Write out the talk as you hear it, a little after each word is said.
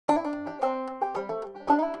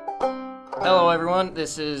Hello everyone,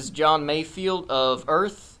 this is John Mayfield of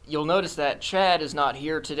Earth. You'll notice that Chad is not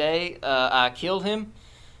here today. I killed him.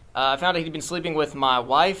 I found out he'd been sleeping with my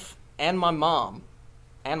wife and my mom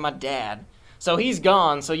and my dad. So he's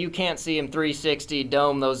gone, so you can't see him 360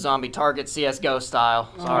 dome those zombie targets CSGO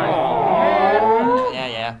style. Sorry.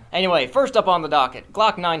 Yeah. Anyway, first up on the docket,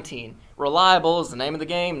 Glock 19. Reliable is the name of the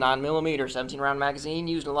game, 9mm, 17-round magazine,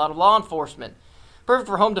 used in a lot of law enforcement. Perfect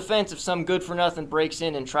for home defense if some good-for-nothing breaks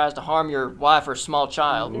in and tries to harm your wife or small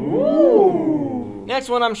child. Ooh. Next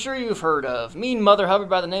one I'm sure you've heard of. Mean mother hovered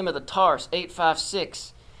by the name of the TARS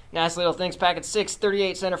 856. Nice little things packing 6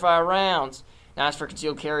 38 centerfire rounds. Nice for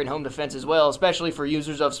concealed carry and home defense as well, especially for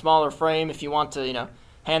users of smaller frame if you want to,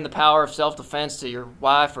 hand the power of self-defense to your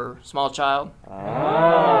wife or small child.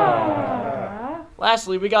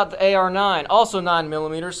 Lastly, we got the AR-9, also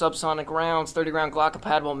 9mm, subsonic rounds, 30-round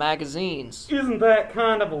Glock-compatible magazines. Isn't that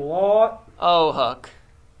kind of a lot? Oh, Huck,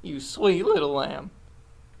 you sweet little lamb.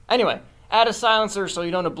 Anyway, add a silencer so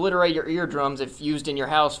you don't obliterate your eardrums if used in your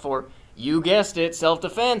house for, you guessed it,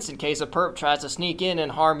 self-defense in case a perp tries to sneak in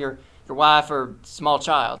and harm your wife or small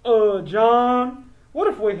child. John, what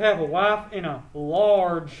if we have a wife and a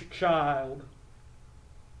large child?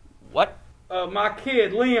 What? My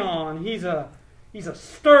kid, Leon, he's a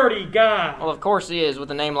sturdy guy. Well, of course he is,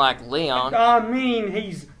 with a name like Leon. I mean,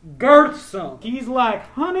 he's girthsome. He's like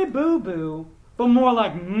Honey Boo Boo, but more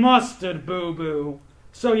like Mustard Boo Boo.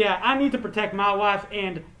 So yeah, I need to protect my wife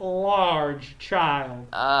and large child.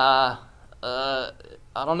 I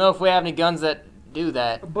don't know if we have any guns that do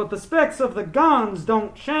that. But the specs of the guns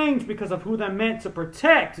don't change because of who they're meant to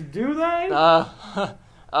protect, do they?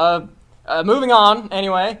 Moving on,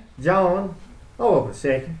 anyway. John, hold up a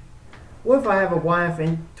second. What if I have a wife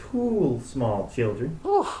and 2 small children?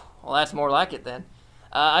 Whew, well, that's more like it then.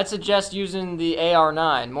 I'd suggest using the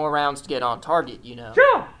AR-9, more rounds to get on target,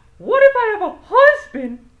 John, what if I have a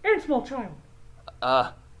husband and small child?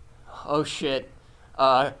 Oh shit.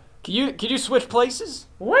 Can you switch places?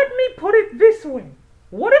 Let me put it this way.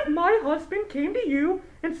 What if my husband came to you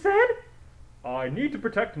and said, I need to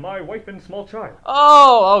protect my wife and small child?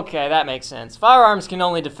 Oh, okay, that makes sense. Firearms can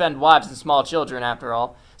only defend wives and small children, after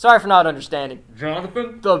all. Sorry for not understanding.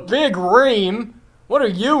 Jonathan? The big ream? What do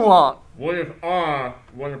you want? What if I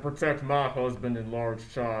want to protect my husband and large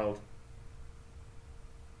child?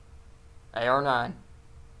 AR-9.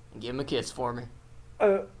 And give him a kiss for me.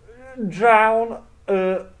 John,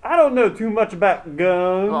 I don't know too much about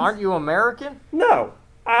guns. Well, aren't you American? No,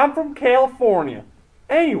 I'm from California.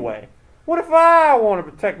 Anyway, what if I want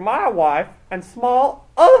to protect my wife and small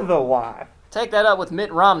other wife? Take that up with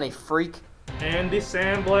Mitt Romney, freak. Andy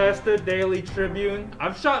Sandblaster, Daily Tribune.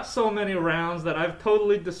 I've shot so many rounds that I've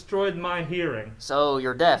totally destroyed my hearing. So,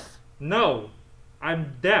 you're deaf? No,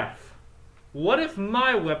 I'm deaf. What if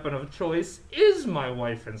my weapon of choice is my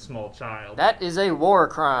wife and small child? That is a war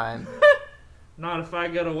crime. Not if I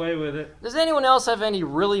get away with it. Does anyone else have any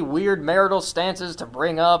really weird marital stances to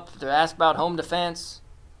bring up, to ask about home defense?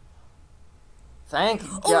 Thank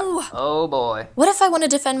God. Oh boy. What if I want to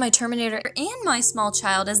defend my Terminator and my small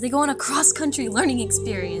child as they go on a cross-country learning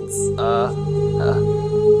experience?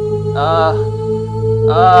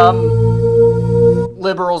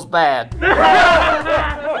 Liberals bad.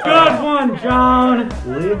 Good one, John.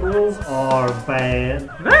 Liberals are bad.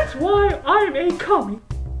 That's why I'm a commie.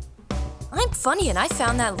 I'm funny and I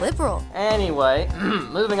found that liberal. Anyway,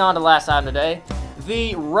 moving on to the last item today.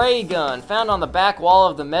 The ray gun, found on the back wall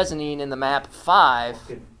of the mezzanine in the map 5.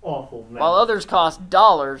 Awful map. While others cost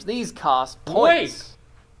dollars, these cost points.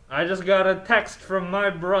 Wait! I just got a text from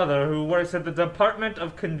my brother who works at the Department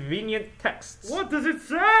of Convenient Texts. What does it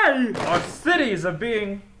say? Our cities are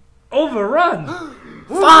being overrun.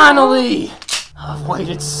 Finally! I've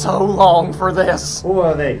waited so long for this. Who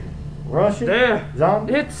are they? Russian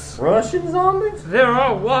zombies? Russian zombies? There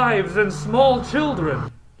are wives and small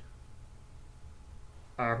children.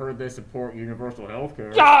 I heard they support universal health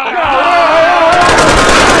care.